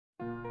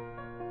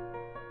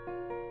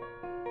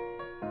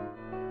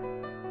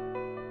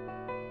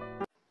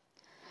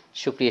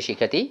সুপ্রিয়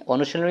শিক্ষার্থী,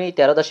 অনুশীলনী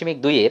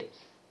 13.2 এর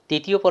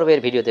তৃতীয় পর্বের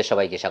ভিডিওতে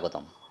সবাইকে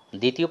স্বাগতম।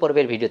 দ্বিতীয়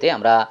পর্বের ভিডিওতে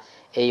আমরা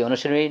এই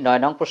অনুশীলনীর 9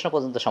 নং প্রশ্ন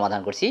পর্যন্ত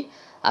সমাধান করছি।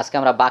 আজকে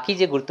আমরা বাকি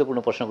যে গুরুত্বপূর্ণ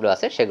প্রশ্নগুলো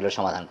আছে সেগুলোর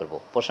সমাধান করব।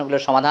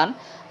 প্রশ্নগুলোর সমাধান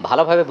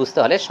ভালোভাবে বুঝতে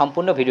হলে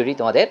সম্পূর্ণ ভিডিওটি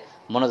তোমাদের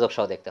মনোযোগ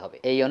সহ দেখতে হবে।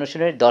 এই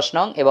অনুশীলনীর 10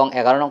 নং এবং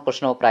 11 নং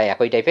প্রশ্ন প্রায়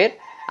একই টাইপের।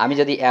 আমি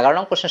যদি 11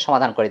 নং প্রশ্নের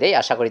সমাধান করে দেই,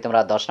 আশা করি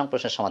তোমরা 10 নং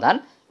প্রশ্নের সমাধান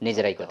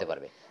নিজেরাই করতে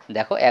পারবে।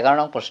 দেখো 11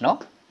 নং প্রশ্ন,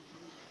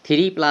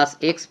 3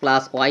 + x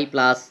 + y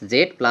 + z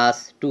 +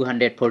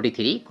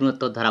 243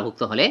 গুণোত্তর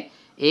ধারাভুক্ত হলে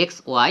x,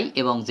 y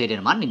এবং z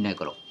এর মান নির্ণয়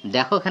করো।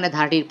 দেখো এখানে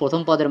ধারাটির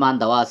প্রথম পদের মান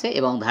দেওয়া আছে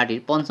এবং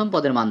ধারাটির পঞ্চম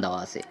পদের মান দেওয়া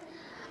আছে।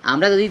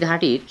 আমরা যদি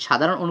ধারাটির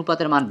সাধারণ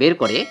অনুপাতের মান বের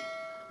করে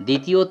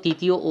দ্বিতীয়,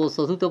 তৃতীয় ও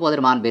চতুর্থ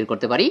পদের মান বের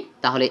করতে পারি,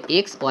 তাহলে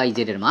x, y, z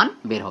এর মান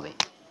বের হবে।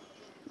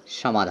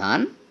 সমাধান: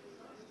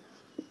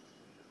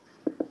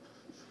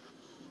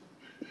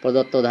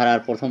 প্রদত্ত ধারার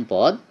প্রথম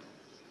পদ,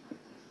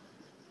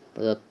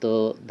 প্রদত্ত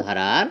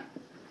ধারার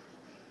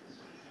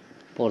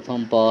প্রথম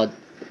পদ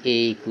a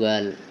 =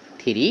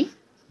 3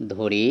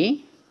 ধরি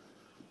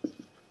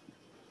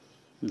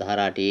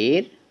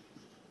ধারাটির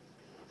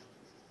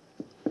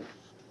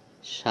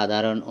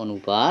সাধারণ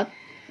অনুপাত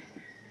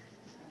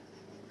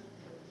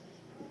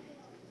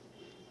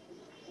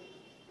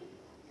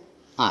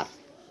আর।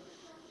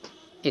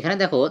 এখানে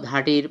দেখো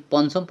ধারাটির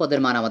পঞ্চম পদের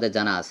মান আমাদের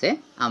জানা আছে।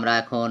 আমরা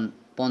এখন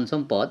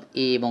পঞ্চম পদ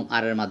a এবং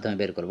r এর মাধ্যমে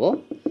বের করব।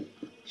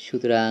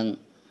 সুতরাং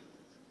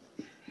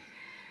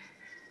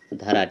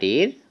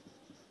ধারাটির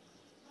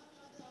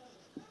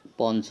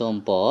পঞ্চম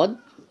পদ,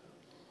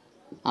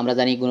 আমরা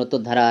জানি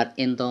গুণোত্তর ধারার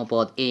n-তম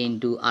পদ a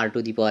 ×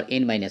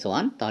 r⁴n -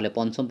 1, তাহলে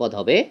পঞ্চম পদ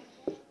হবে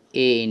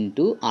a ×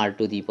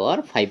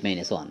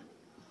 r⁵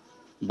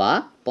 বা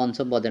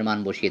পঞ্চম পদের মান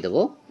বসিয়ে দেব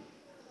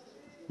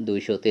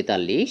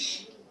 243,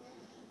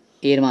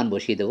 এর মান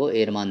বসিয়ে দেব,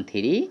 এর মান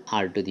 3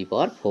 r⁴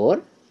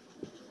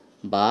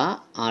 বা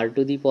r⁴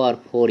 =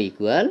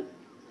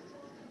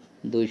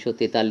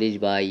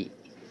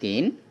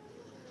 243/3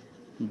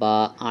 বা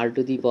r⁴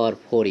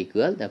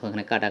 = দেখো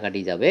এখানে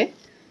কাটাকাটি যাবে,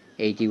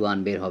 81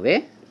 বের হবে,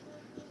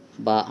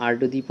 বা r⁴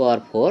 3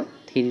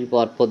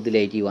 পর 4 দিলে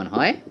 81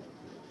 হয়।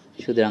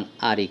 সুতরাং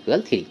r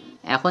 = 3।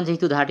 এখন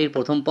যেহেতু ধারাটির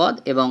প্রথম পদ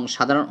এবং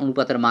সাধারণ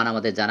অনুপাতের মান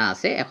আমাদের জানা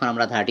আছে, এখন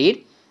আমরা ধারাটির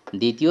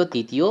দ্বিতীয়,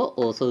 তৃতীয়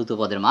ও চতুর্থ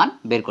পদের মান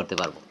বের করতে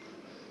পারব।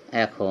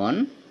 এখন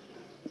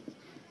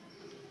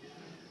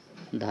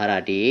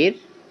ধারাটির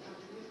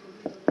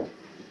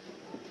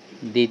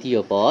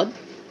দ্বিতীয় পদ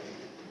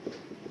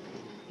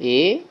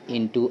a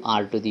 ×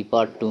 r⁴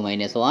 2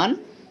 - 1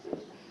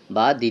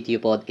 বা দ্বিতীয়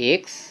পদ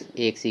x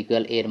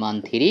 = এর মান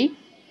 3,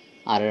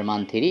 r এর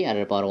মান 3, r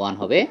এর পাওয়ার 1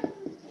 হবে।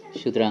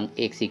 সুতরাং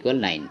x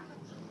 = 9।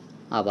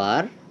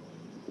 আবার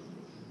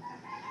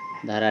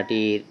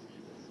ধারাটির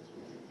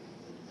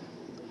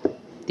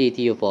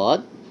তৃতীয় পদ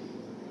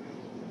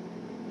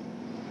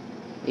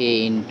a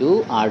 ×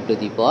 r⁴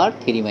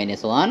 3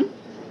 - 1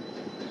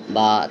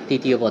 বা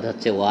তৃতীয় পদ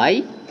হচ্ছে y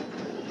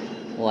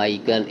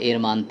 = এর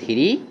মান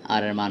 3,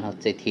 r এর মান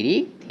হচ্ছে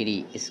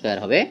 3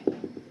 হবে।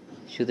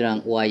 সুতরাং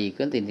y =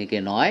 3 থেকে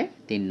 9,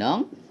 3 নং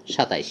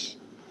 27।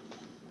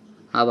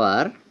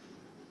 আবার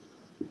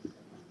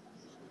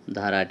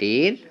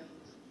ধারাটির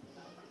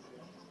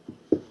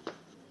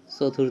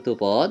চতুর্থ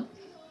পদ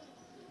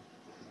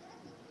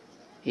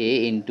a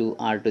 ×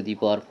 r⁴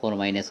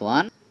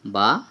 1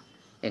 বা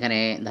এখানে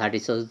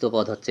ধারাটির চতুর্থ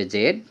পদ হচ্ছে z,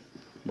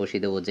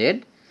 বসিয়ে দেবো z,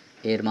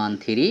 এর মান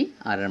 3,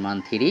 r এর মান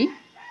 3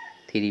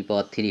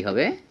 পদ 3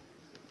 হবে।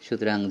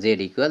 সুতরাং z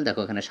 = দেখো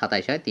এখানে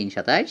 27 হয়, 3 ×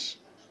 27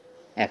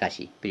 =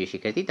 81। প্রিয়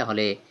শিক্ষার্থী,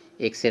 তাহলে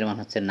x এর মান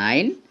হচ্ছে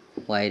 9,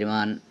 y এর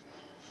মান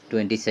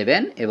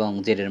 27 এবং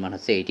z এর মান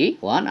হচ্ছে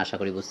 81। আশা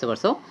করি বুঝতে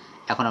পারছো।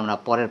 এখন আমরা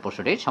পরের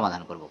প্রশ্নটির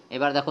সমাধান করব।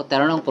 এবার দেখো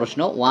 13 নং প্রশ্ন,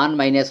 1 -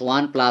 1 +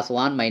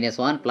 1 -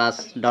 1 +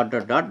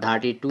 ...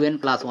 ধারাটির 2n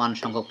 + 1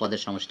 সংখ্যক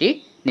পদের সমষ্টি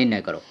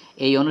নির্ণয় করো।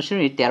 এই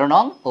অনুশীলনীর 13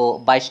 নং ও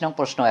 22 নং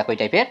প্রশ্ন একই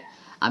টাইপের।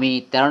 আমি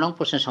 13 নং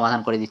প্রশ্নের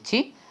সমাধান করে দিচ্ছি।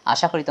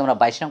 আশা করি তোমরা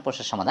 22 নং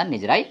প্রশ্নের সমাধান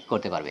নিজেরাই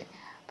করতে পারবে।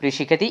 প্রিয়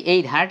শিক্ষার্থী, এই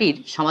ধারাটির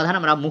সমাধান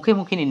আমরা মুখে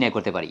মুখে নির্ণয়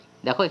করতে পারি।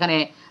 দেখো এখানে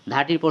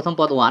ধারাটির প্রথম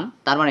পদ 1,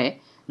 তার মানে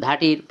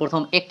ধারাটির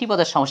প্রথম একটি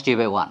পদের সমষ্টি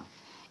হবে 1।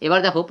 এবার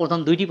দেখো প্রথম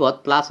দুইটি পদ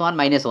 +1 -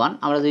 1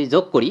 আমরা যদি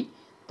যোগ করি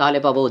তাহলে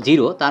পাবো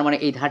 0, তার মানে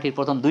এই ধারাটির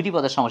প্রথম দুইটি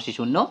পদের সমষ্টি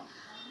 0।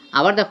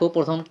 আবার দেখো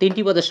প্রথম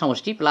তিনটি পদের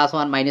সমষ্টি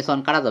 +1 - 1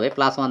 কাটা যাবে,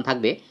 +1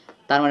 থাকবে,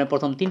 তার মানে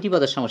প্রথম তিনটি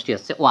পদের সমষ্টি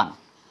হচ্ছে 1।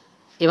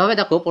 এভাবে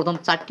দেখো প্রথম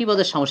 4টি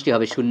পদের সমষ্টি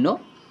হবে 0,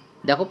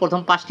 দেখো প্রথম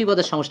 5টি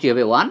পদের সমষ্টি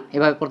হবে 1,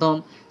 এভাবে প্রথম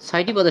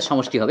 6টি পদের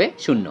সমষ্টি হবে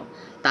 0।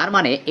 তার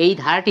মানে এই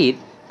ধারাটির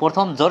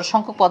প্রথম জোড়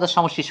সংখ্যক পদের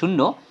সমষ্টি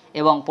 0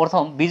 এবং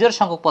প্রথম বিজোড়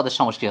সংখ্যক পদের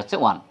সমষ্টি হচ্ছে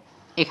 1।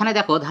 এখানে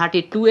দেখো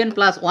ধারাটির 2n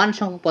 + 1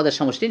 সংখ্যক পদের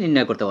সমষ্টি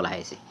নির্ণয় করতে বলা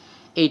হয়েছে।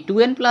 এই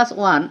 2n +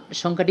 1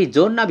 সংখ্যাটি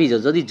জোড় না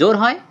বিজোড়? যদি জোড়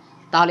হয়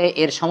তাহলে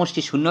এর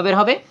সমষ্টি 0 বের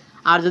হবে,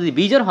 আর যদি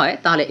বিজোড় হয়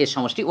তাহলে এর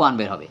সমষ্টি 1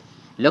 বের হবে।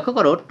 লক্ষ্য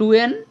করো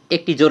 2n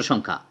একটি জোড়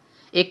সংখ্যা,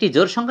 একটি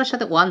জোড় সংখ্যার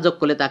সাথে 1 যোগ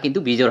করলে তা কিন্তু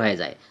বিজোড় হয়ে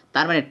যায়।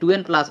 তার মানে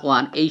 2n +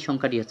 1 এই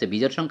সংখ্যাটি হচ্ছে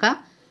বিজোড় সংখ্যা।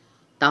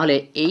 তাহলে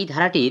এই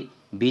ধারাটির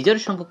বিজোড়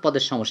সংখ্যক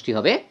পদের সমষ্টি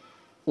হবে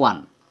 1।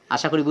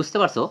 আশা করি বুঝতে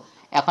পারছো।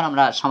 এখন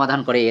আমরা সমাধান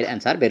করে এর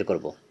অ্যান্সার বের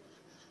করব।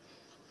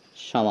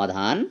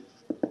 সমাধান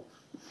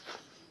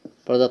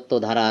প্রদত্ত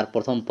ধারার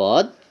প্রথম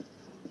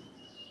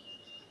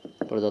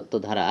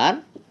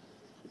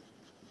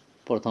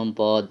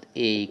পদ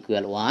a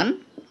 = 1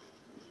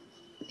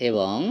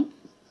 এবং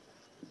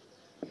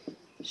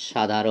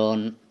সাধারণ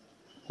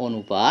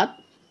অনুপাত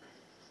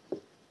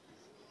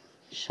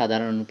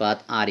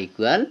r =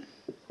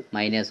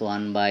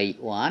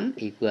 -1/1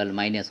 =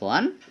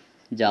 -1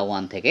 যা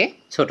 1 থেকে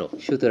ছোট।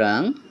 সুতরাং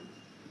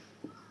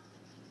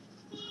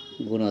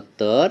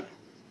গুণোত্তর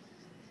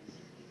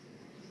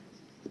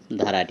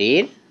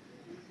ধারাটির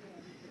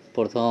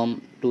প্রথম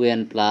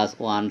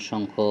 2n+1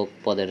 সংখ্যক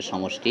পদের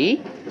সমষ্টি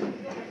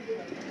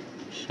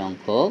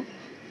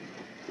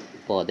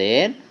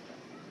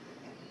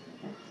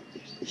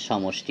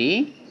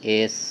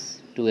s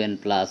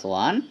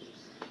 2n+1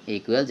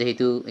 ইকুয়াল,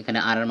 যেহেতু এখানে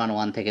r এর মান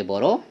 1 থেকে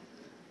বড়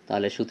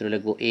তাহলে সূত্র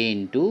লিখব a ×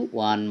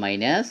 1 -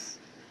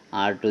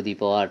 r⁴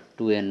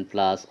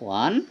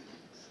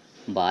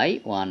 by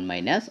 1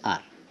 -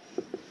 r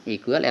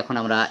equal. এখন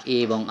আমরা a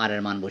এবং r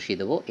এর মান বসিয়ে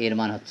দেব। এর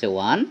মান হচ্ছে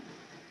 1 -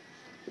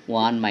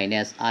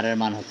 r এর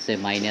মান হচ্ছে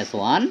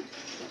 -1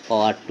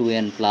 পাওয়ার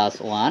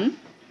 2n+1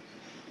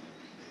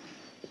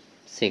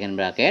 second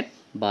bracket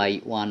by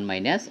 1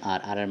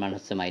 - r এর মান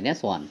হচ্ছে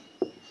 -1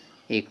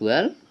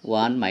 ইকুয়াল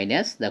 1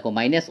 - দেখো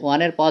 -1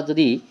 এর পর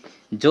যদি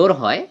জোড়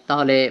হয়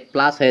তাহলে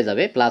প্লাস হয়ে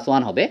যাবে,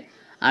 +1 হবে।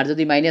 আর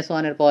যদি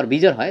 -1 এর পর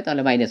বিজোড় হয়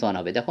তাহলে -1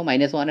 হবে। দেখো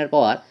 -1 এর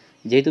পর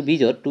যেহেতু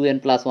বিজোড়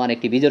 2n+1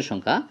 একটি বিজোড়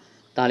সংখ্যা,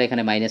 তাহলে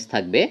এখানে মাইনাস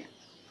থাকবে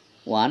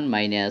 1 -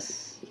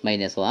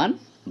 1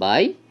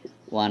 বাই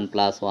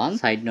 1+1।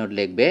 সাইড নোট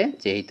লিখবে,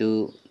 যেহেতু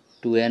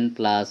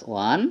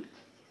 2n+1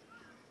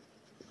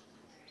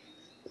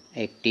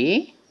 একটি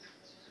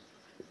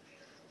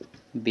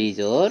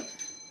বিজোড়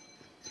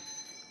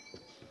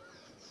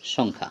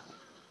সংখ্যা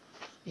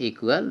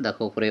ইকুয়াল,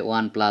 দেখো উপরে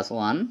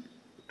 1+1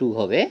 2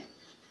 হবে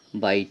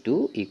বাই 2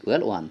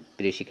 ইকুয়াল 1।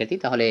 প্রিয় শিক্ষার্থী,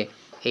 তাহলে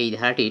এই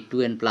ধারাটি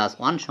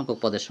 2n+1 সংখ্যক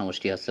পদের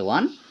সমষ্টি হচ্ছে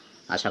 1।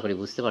 আশা করি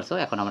বুঝতে পারছো।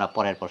 এখন আমরা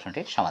পরের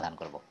প্রশ্নটির সমাধান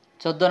করব।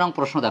 14 নং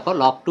প্রশ্ন দেখো,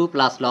 log 2 +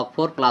 log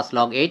 4 +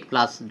 log 8 +...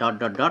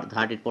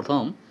 ধারাটির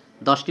প্রথম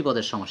 10টি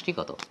পদের সমষ্টি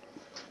কত?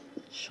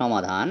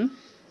 সমাধান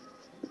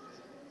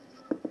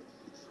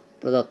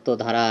প্রদত্ত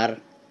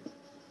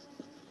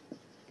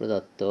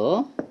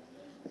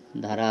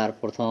ধারার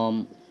প্রথম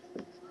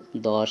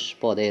 10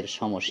 পদের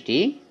সমষ্টি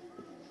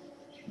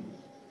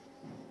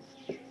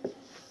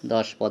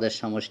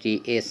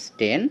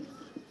s10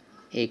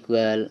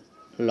 equal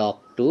log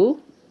 2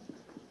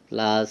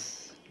 plus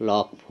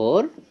log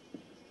 4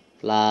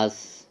 plus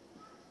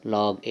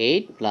log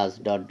 8 plus ...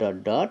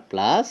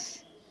 plus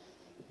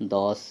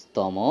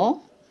 10তম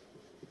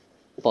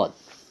পদ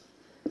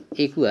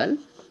ইকুয়াল।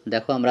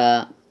 দেখো আমরা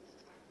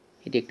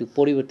এটি একটু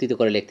পরিবর্তিত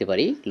করে লিখতে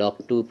পারি, log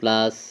 2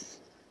 plus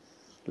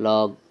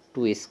log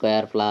 2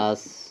 square plus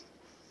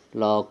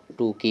log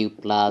 2 cube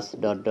plus ...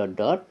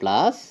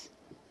 plus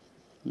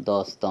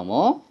 10তম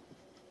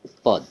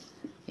পদ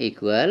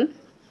ইকুয়াল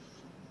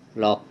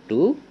log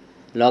 2।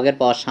 লগের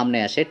পর সামনে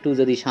আসে 2,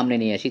 যদি সামনে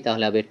নিয়ে আসি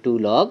তাহলে হবে 2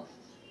 log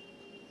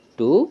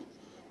 2,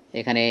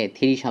 এখানে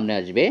 3 সামনে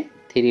আসবে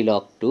 3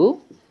 log 2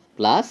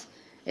 প্লাস।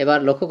 এবার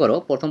লক্ষ্য করো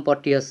প্রথম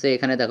পদটি হচ্ছে,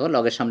 এখানে দেখো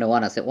লগের সামনে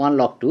 1 আছে, 1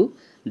 log 2,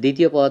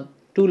 দ্বিতীয় পদ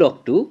 2 log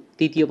 2,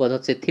 তৃতীয় পদ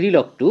হচ্ছে 3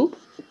 log 2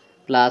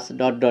 প্লাস ...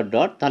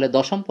 তাহলে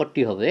দশম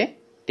পদটি হবে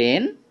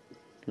 10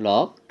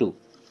 log 2।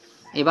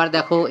 এবার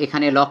দেখো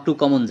এখানে log 2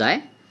 কমন যায়।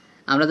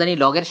 আমরা জানি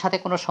লগের সাথে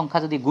কোনো সংখ্যা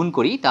যদি গুণ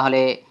করি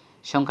তাহলে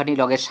সংখ্যাটি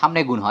লগের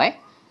সামনে গুণ হয়।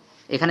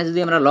 এখানে যদি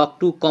আমরা log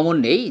 2 কমন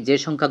নেই, যে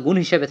সংখ্যা গুণ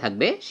হিসেবে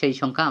থাকবে সেই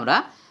সংখ্যা আমরা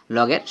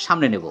লগের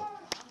সামনে নেব।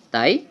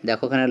 তাই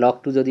দেখো এখানে log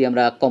 2 যদি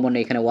আমরা কমন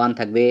নেই, এখানে 1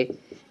 থাকবে,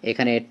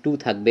 এখানে 2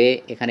 থাকবে,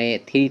 এখানে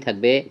 3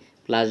 থাকবে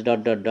প্লাস ...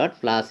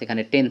 প্লাস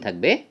এখানে 10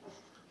 থাকবে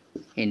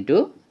ইন্টু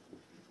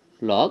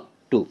log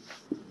 2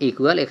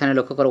 ইকুয়াল। এখানে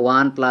লক্ষ্য করো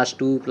 1 প্লাস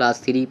 2 প্লাস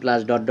 3 প্লাস ...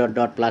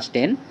 প্লাস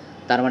 10,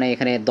 তার মানে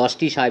এখানে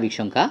 10টি স্বাভাবিক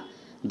সংখ্যা।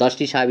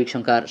 10টি স্বাভাবিক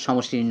সংখ্যার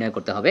সমষ্টি নির্ণয়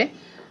করতে হবে।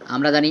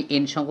 আমরা জানি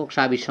n সংখ্যক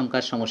স্বাভাবিক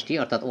সংখ্যার সমষ্টি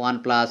অর্থাৎ 1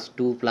 plus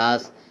 2 plus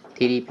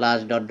 3 plus ...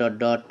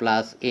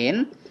 plus n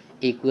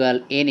equal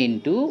n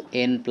into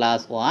n plus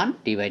 1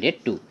 divided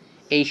 2।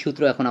 এই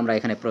সূত্র এখন আমরা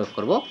এখানে প্রয়োগ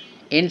করব।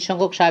 n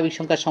সংখ্যক স্বাভাবিক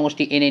সংখ্যার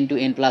সমষ্টি n into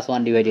n plus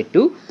 1 divided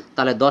 2,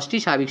 তাহলে 10টি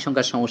স্বাভাবিক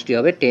সংখ্যার সমষ্টি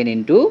হবে 10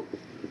 into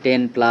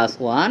 10 plus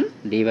 1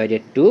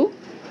 divided 2,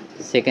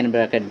 second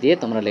bracket দিয়ে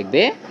তোমরা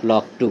লিখবে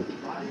log 2।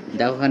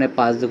 দেখো এখানে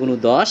 5 দুগুণ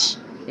 10,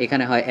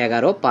 এখানে হয়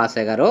 11, 5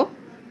 11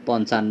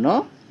 55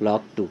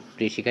 log 2।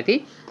 প্রিয় শিক্ষার্থী,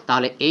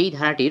 তাহলে এই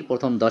ধারাটির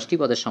প্রথম 10টি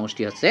পদের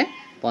সমষ্টি হচ্ছে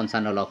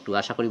 55 log 2।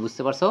 আশা করি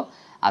বুঝতে পারছো।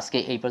 আজকে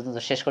এই পর্যন্ত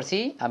শেষ করছি।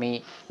 আমি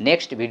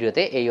নেক্সট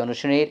ভিডিওতে এই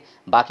অনুশীলনীর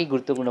বাকি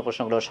গুরুত্বপূর্ণ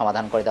প্রশ্নগুলোর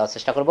সমাধান করে দেওয়ার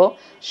চেষ্টা করব।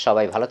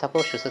 সবাই ভালো থাকো,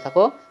 সুস্থ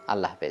থাকো,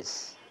 আল্লাহ হাফেজ।